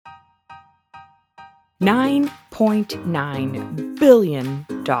$9.9 billion.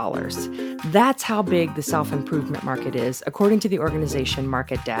 That's how big the self-improvement market is, according to the organization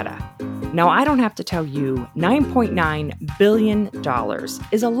Market Data. Now, I don't have to tell you, $9.9 billion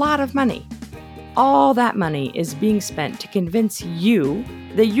is a lot of money. All that money is being spent to convince you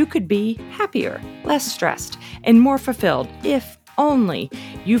that you could be happier, less stressed, and more fulfilled if only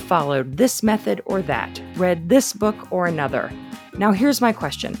you followed this method or that, read this book or another. Now, here's my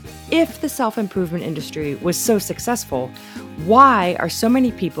question. If the self-improvement industry was so successful, why are so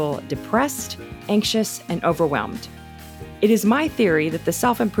many people depressed, anxious, and overwhelmed? It is my theory that the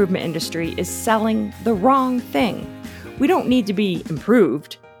self-improvement industry is selling the wrong thing. We don't need to be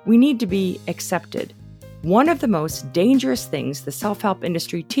improved. We need to be accepted. One of the most dangerous things the self-help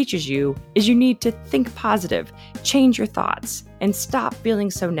industry teaches you is you need to think positive, change your thoughts, and stop feeling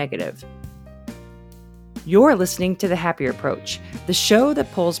so negative. You're listening to The Happier Approach, the show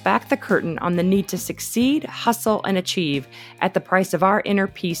that pulls back the curtain on the need to succeed, hustle, and achieve at the price of our inner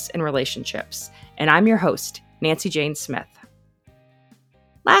peace and relationships. And I'm your host, Nancy Jane Smith.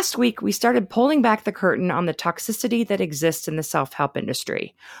 Last week, we started pulling back the curtain on the toxicity that exists in the self-help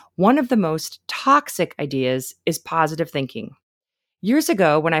industry. One of the most toxic ideas is positive thinking. Years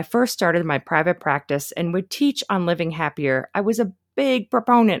ago, when I first started my private practice and would teach on living happier, I was a big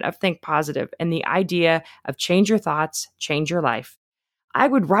proponent of Think Positive and the idea of change your thoughts, change your life. I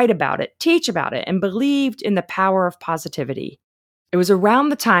would write about it, teach about it, and believed in the power of positivity. It was around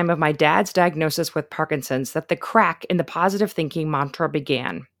the time of my dad's diagnosis with Parkinson's that the crack in the positive thinking mantra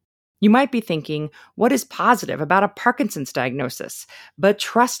began. You might be thinking, what is positive about a Parkinson's diagnosis? But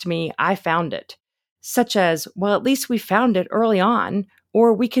trust me, I found it. Such as, well, at least we found it early on,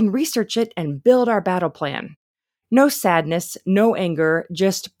 or we can research it and build our battle plan. No sadness, no anger,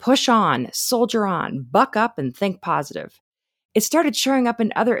 just push on, soldier on, buck up, and think positive. It started showing up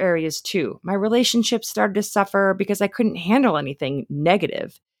in other areas too. My relationships started to suffer because I couldn't handle anything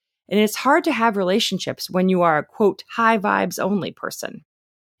negative. And it's hard to have relationships when you are a, quote, high vibes only person.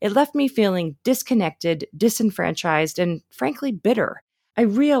 It left me feeling disconnected, disenfranchised, and frankly bitter. I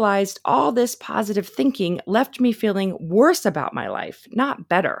realized all this positive thinking left me feeling worse about my life, not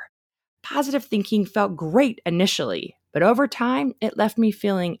better. Positive thinking felt great initially, but over time, it left me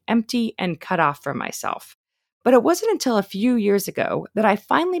feeling empty and cut off from myself. But it wasn't until a few years ago that I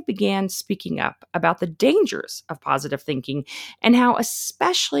finally began speaking up about the dangers of positive thinking and how,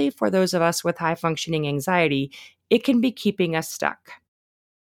 especially for those of us with high-functioning anxiety, it can be keeping us stuck.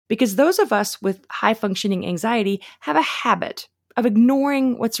 Because those of us with high-functioning anxiety have a habit of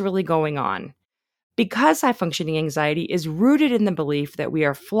ignoring what's really going on. Because high-functioning anxiety is rooted in the belief that we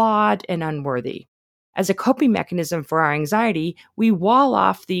are flawed and unworthy. As a coping mechanism for our anxiety, we wall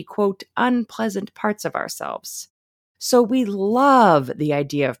off the, quote, unpleasant parts of ourselves. So we love the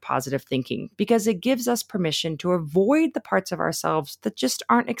idea of positive thinking because it gives us permission to avoid the parts of ourselves that just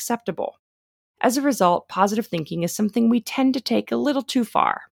aren't acceptable. As a result, positive thinking is something we tend to take a little too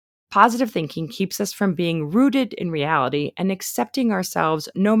far. Positive thinking keeps us from being rooted in reality and accepting ourselves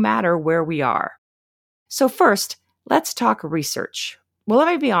no matter where we are. So first, let's talk research. Well, let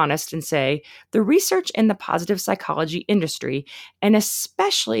me be honest and say the research in the positive psychology industry, and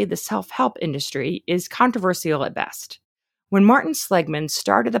especially the self-help industry, is controversial at best. When Martin Seligman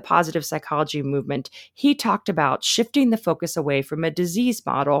started the positive psychology movement, he talked about shifting the focus away from a disease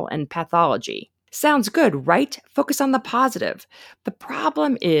model and pathology. Sounds good, right? Focus on the positive. The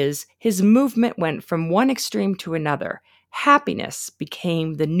problem is his movement went from one extreme to another. Happiness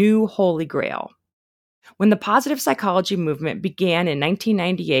became the new holy grail. When the positive psychology movement began in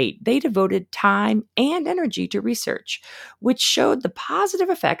 1998, they devoted time and energy to research, which showed the positive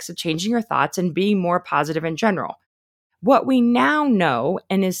effects of changing your thoughts and being more positive in general. What we now know,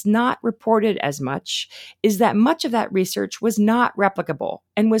 and is not reported as much, is that much of that research was not replicable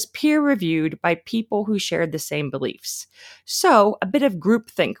and was peer-reviewed by people who shared the same beliefs. So, a bit of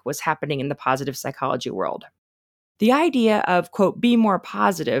groupthink was happening in the positive psychology world. The idea of, quote, be more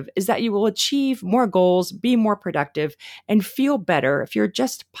positive is that you will achieve more goals, be more productive, and feel better if you're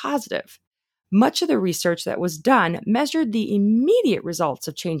just positive. Much of the research that was done measured the immediate results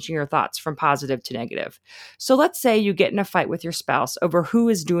of changing your thoughts from positive to negative. So let's say you get in a fight with your spouse over who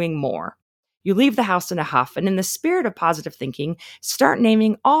is doing more. You leave the house in a huff, and in the spirit of positive thinking, start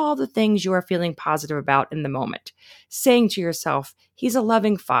naming all the things you are feeling positive about in the moment, saying to yourself, he's a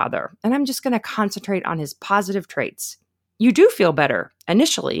loving father, and I'm just going to concentrate on his positive traits. You do feel better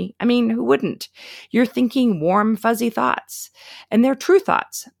initially. I mean, who wouldn't? You're thinking warm, fuzzy thoughts, and they're true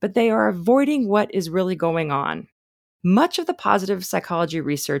thoughts, but they are avoiding what is really going on. Much of the positive psychology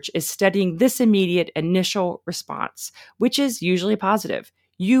research is studying this immediate initial response, which is usually positive.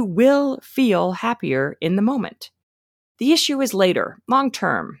 You will feel happier in the moment. The issue is later, long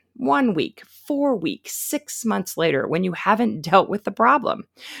term, 1 week, 4 weeks, 6 months later, when you haven't dealt with the problem,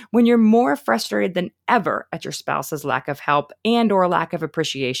 when you're more frustrated than ever at your spouse's lack of help and or lack of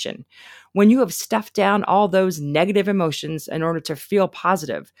appreciation, when you have stuffed down all those negative emotions in order to feel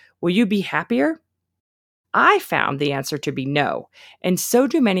positive. Will you be happier? I found the answer to be no, and so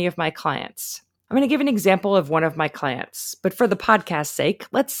do many of my clients. I'm going to give an example of one of my clients, but for the podcast's sake,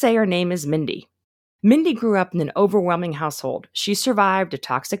 let's say her name is Mindy. Mindy grew up in an overwhelming household. She survived a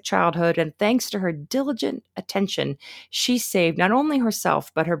toxic childhood, and thanks to her diligent attention, she saved not only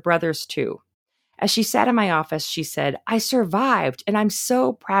herself, but her brothers too. As she sat in my office, she said, "I survived, and I'm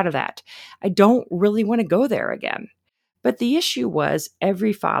so proud of that. I don't really want to go there again." But the issue was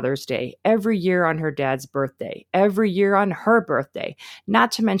every Father's Day, every year on her dad's birthday, every year on her birthday,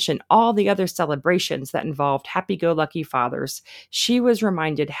 not to mention all the other celebrations that involved happy-go-lucky fathers, she was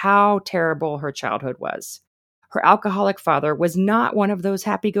reminded how terrible her childhood was. Her alcoholic father was not one of those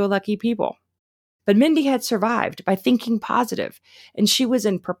happy-go-lucky people. But Mindy had survived by thinking positive, and she was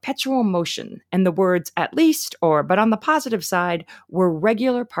in perpetual motion, and the words "at least" or "but on the positive side" were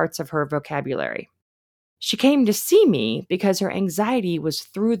regular parts of her vocabulary. She came to see me because her anxiety was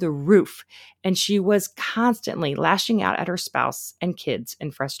through the roof, and she was constantly lashing out at her spouse and kids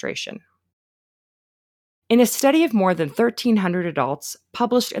in frustration. In a study of more than 1,300 adults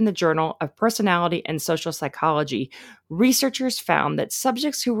published in the Journal of Personality and Social Psychology, researchers found that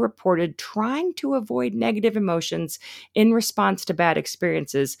subjects who reported trying to avoid negative emotions in response to bad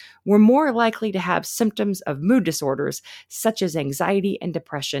experiences were more likely to have symptoms of mood disorders such as anxiety and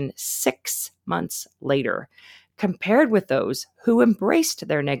depression 6 months later, compared with those who embraced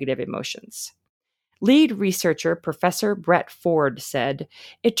their negative emotions. Lead researcher Professor Brett Ford said,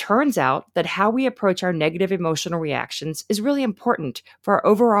 "It turns out that how we approach our negative emotional reactions is really important for our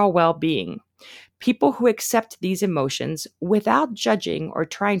overall well-being. People who accept these emotions without judging or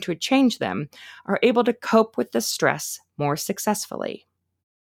trying to change them are able to cope with the stress more successfully."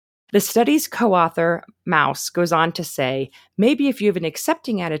 The study's co-author, Mouse, goes on to say, maybe if you have an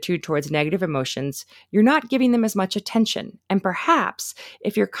accepting attitude towards negative emotions, you're not giving them as much attention. And perhaps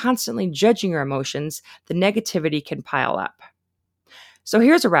if you're constantly judging your emotions, the negativity can pile up. So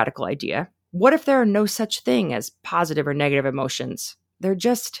here's a radical idea. What if there are no such thing as positive or negative emotions? They're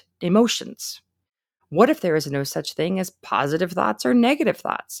just emotions. What if there is no such thing as positive thoughts or negative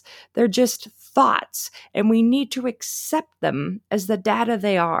thoughts? They're just thoughts, and we need to accept them as the data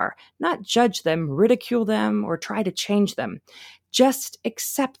they are, not judge them, ridicule them, or try to change them. Just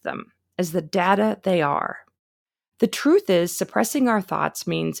accept them as the data they are. The truth is, suppressing our thoughts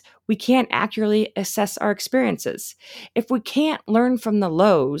means we can't accurately assess our experiences. If we can't learn from the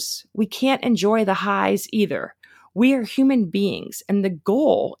lows, we can't enjoy the highs either. We are human beings, and the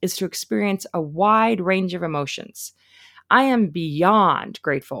goal is to experience a wide range of emotions. I am beyond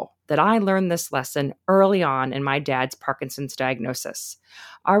grateful that I learned this lesson early on in my dad's Parkinson's diagnosis.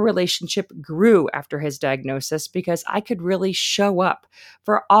 Our relationship grew after his diagnosis because I could really show up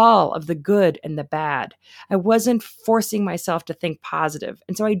for all of the good and the bad. I wasn't forcing myself to think positive,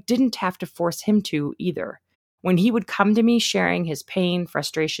 and so I didn't have to force him to either. When he would come to me sharing his pain,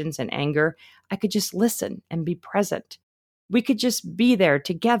 frustrations, and anger, I could just listen and be present. We could just be there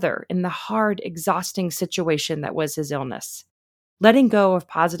together in the hard, exhausting situation that was his illness. Letting go of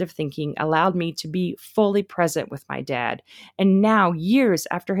positive thinking allowed me to be fully present with my dad. And now, years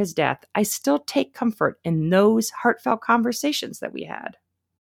after his death, I still take comfort in those heartfelt conversations that we had.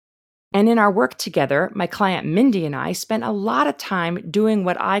 And in our work together, my client Mindy and I spent a lot of time doing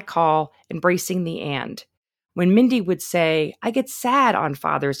what I call embracing the and. When Mindy would say, "I get sad on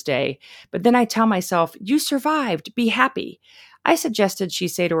Father's Day," but then I tell myself, "You survived, be happy," I suggested she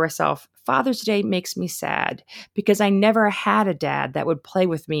say to herself, "Father's Day makes me sad because I never had a dad that would play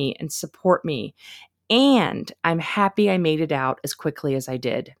with me and support me, and I'm happy I made it out as quickly as I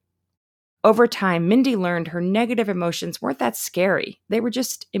did." Over time, Mindy learned her negative emotions weren't that scary. They were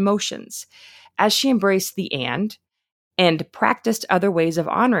just emotions. As she embraced the and practiced other ways of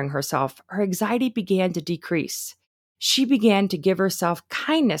honoring herself, her anxiety began to decrease. She began to give herself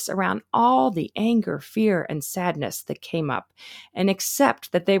kindness around all the anger, fear, and sadness that came up, and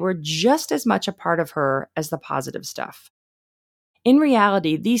accept that they were just as much a part of her as the positive stuff. In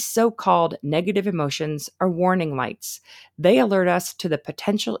reality, these so-called negative emotions are warning lights. They alert us to the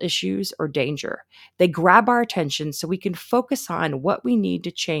potential issues or danger. They grab our attention so we can focus on what we need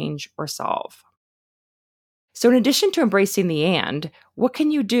to change or solve. So in addition to embracing the and, what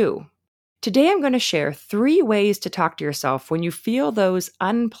can you do? Today I'm going to share 3 ways to talk to yourself when you feel those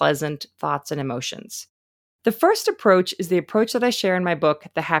unpleasant thoughts and emotions. The first approach is the approach that I share in my book,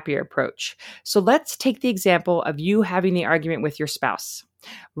 The Happier Approach. So let's take the example of you having the argument with your spouse.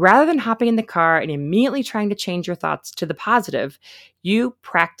 Rather than hopping in the car and immediately trying to change your thoughts to the positive, you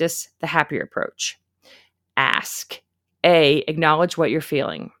practice the happier approach. Ask. A, acknowledge what you're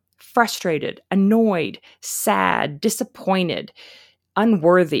feeling. Frustrated, annoyed, sad, disappointed,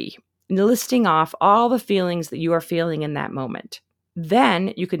 unworthy, listing off all the feelings that you are feeling in that moment.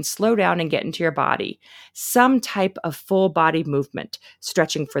 Then you can slow down and get into your body. Some type of full body movement,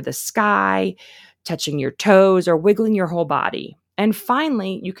 stretching for the sky, touching your toes, or wiggling your whole body. And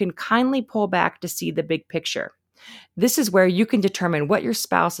finally, you can kindly pull back to see the big picture. This is where you can determine what your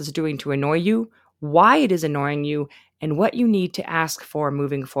spouse is doing to annoy you, why it is annoying you, and what you need to ask for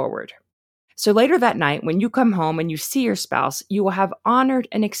moving forward. So later that night, when you come home and you see your spouse, you will have honored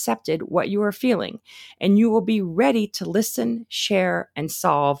and accepted what you are feeling, and you will be ready to listen, share, and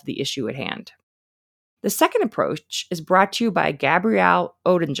solve the issue at hand. The second approach is brought to you by Gabrielle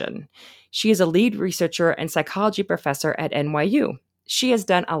Oettingen. She is a lead researcher and psychology professor at NYU. She has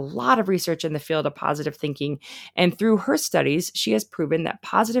done a lot of research in the field of positive thinking, and through her studies, she has proven that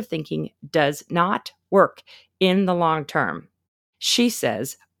positive thinking does not work in the long term. She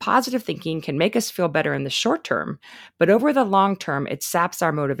says, positive thinking can make us feel better in the short term, but over the long term, it saps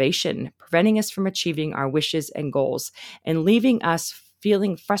our motivation, preventing us from achieving our wishes and goals, and leaving us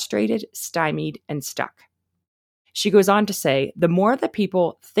feeling frustrated, stymied, and stuck. She goes on to say, the more that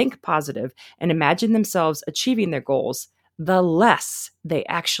people think positive and imagine themselves achieving their goals, the less they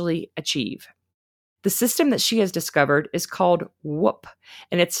actually achieve. The system that she has discovered is called WOOP,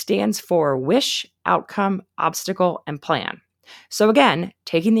 and it stands for Wish, Outcome, Obstacle, and Plan. So again,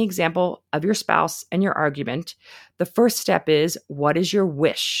 taking the example of your spouse and your argument, the first step is, what is your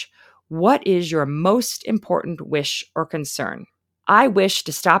wish? What is your most important wish or concern? I wish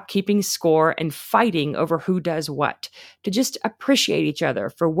to stop keeping score and fighting over who does what, to just appreciate each other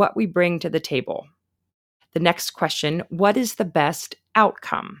for what we bring to the table. The next question, what is the best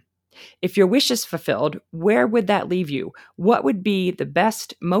outcome? If your wish is fulfilled, where would that leave you? What would be the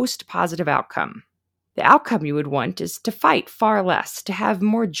best, most positive outcome? The outcome you would want is to fight far less, to have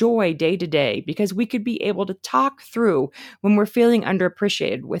more joy day to day, because we could be able to talk through when we're feeling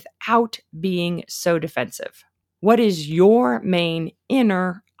underappreciated without being so defensive. What is your main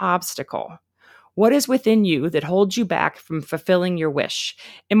inner obstacle? What is within you that holds you back from fulfilling your wish?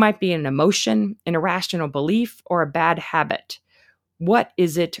 It might be an emotion, an irrational belief, or a bad habit. What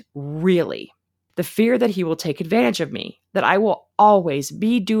is it really? The fear that he will take advantage of me, that I will always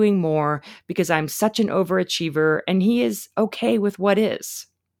be doing more because I'm such an overachiever and he is okay with what is.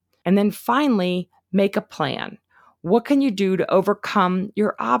 And then finally, make a plan. What can you do to overcome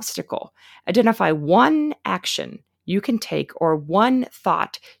your obstacle? Identify one action you can take or one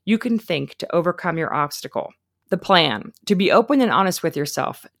thought you can think to overcome your obstacle. The plan, to be open and honest with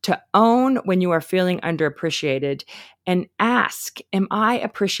yourself, to own when you are feeling underappreciated, and ask, am I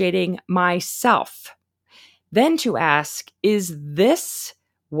appreciating myself? Then to ask, is this,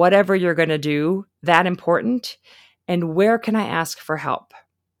 whatever you're going to do, that important? And where can I ask for help?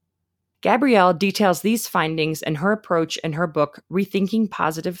 Gabrielle details these findings and her approach in her book, Rethinking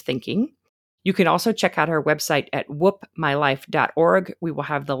Positive Thinking. You can also check out her website at whoopmylife.org. We will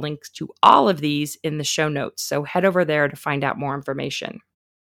have the links to all of these in the show notes, so head over there to find out more information.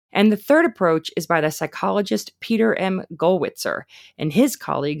 And the third approach is by the psychologist Peter M. Gollwitzer and his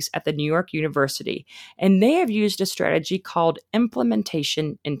colleagues at the New York University. And they have used a strategy called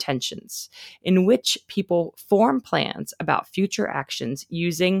implementation intentions, in which people form plans about future actions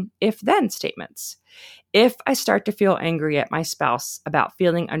using if-then statements. If I start to feel angry at my spouse about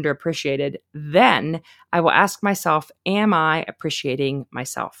feeling underappreciated, then I will ask myself, am I appreciating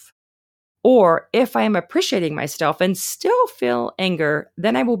myself? Or if I am appreciating myself and still feel anger,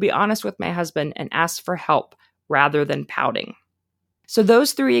 then I will be honest with my husband and ask for help rather than pouting. So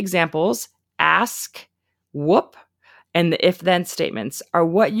those three examples, ask, whoop, and the if-then statements are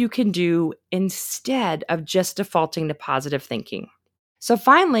what you can do instead of just defaulting to positive thinking. So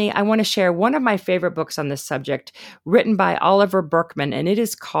finally, I want to share one of my favorite books on this subject, written by Oliver Burkeman, and it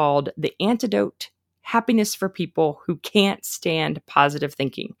is called The Antidote: Happiness for People Who Can't Stand Positive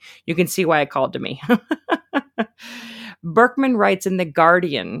Thinking. You can see why it called to me. Burkeman writes in The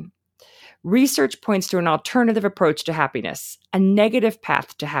Guardian, research points to an alternative approach to happiness, a negative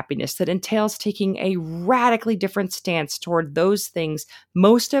path to happiness that entails taking a radically different stance toward those things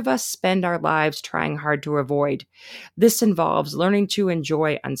most of us spend our lives trying hard to avoid. This involves learning to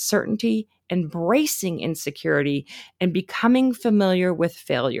enjoy uncertainty, embracing insecurity, and becoming familiar with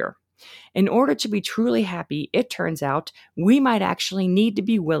failure. In order to be truly happy, it turns out we might actually need to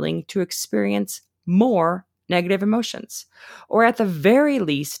be willing to experience more negative emotions, or at the very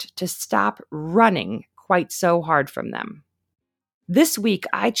least, to stop running quite so hard from them. This week,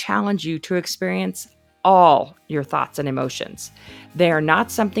 I challenge you to experience all your thoughts and emotions. They are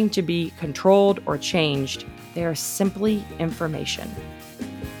not something to be controlled or changed. They are simply information.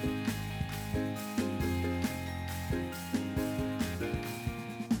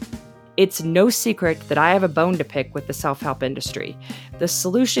 It's no secret that I have a bone to pick with the self-help industry. The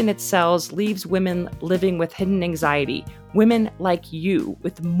solution it sells leaves women living with hidden anxiety, women like you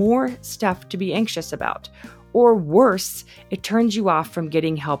with more stuff to be anxious about. Or worse, it turns you off from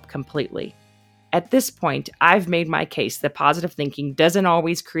getting help completely. At this point, I've made my case that positive thinking doesn't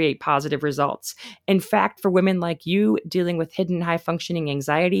always create positive results. In fact, for women like you dealing with hidden high-functioning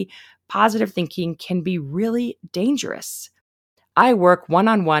anxiety, positive thinking can be really dangerous. I work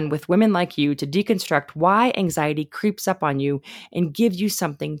one-on-one with women like you to deconstruct why anxiety creeps up on you and give you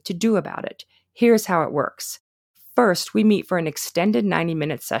something to do about it. Here's how it works. First, we meet for an extended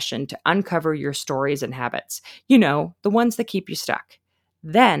 90-minute session to uncover your stories and habits. You know, the ones that keep you stuck.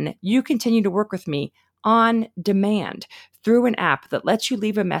 Then, you continue to work with me on demand through an app that lets you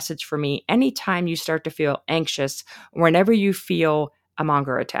leave a message for me anytime you start to feel anxious or whenever you feel a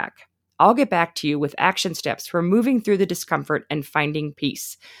monger attack. I'll get back to you with action steps for moving through the discomfort and finding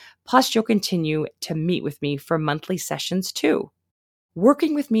peace. Plus, you'll continue to meet with me for monthly sessions too.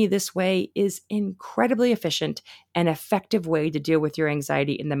 Working with me this way is incredibly efficient and effective way to deal with your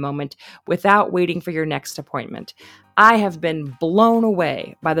anxiety in the moment without waiting for your next appointment. I have been blown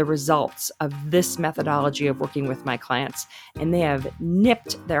away by the results of this methodology of working with my clients, and they have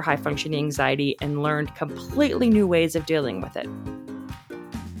nipped their high-functioning anxiety and learned completely new ways of dealing with it.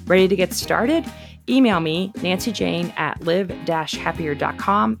 Ready to get started? Email me,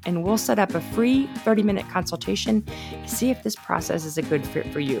 nancygane@live-happier.com, and we'll set up a free 30-minute consultation to see if this process is a good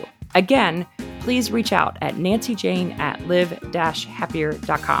fit for you. Again, please reach out at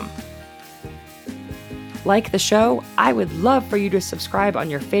nancygane@live-happier.com. Like the show, I would love for you to subscribe on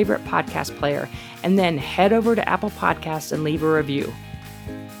your favorite podcast player and then head over to Apple Podcasts and leave a review.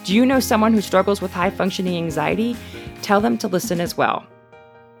 Do you know someone who struggles with high-functioning anxiety? Tell them to listen as well.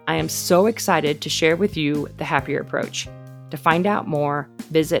 I am so excited to share with you the Happier Approach. To find out more,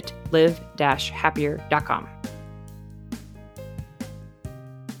 visit live-happier.com.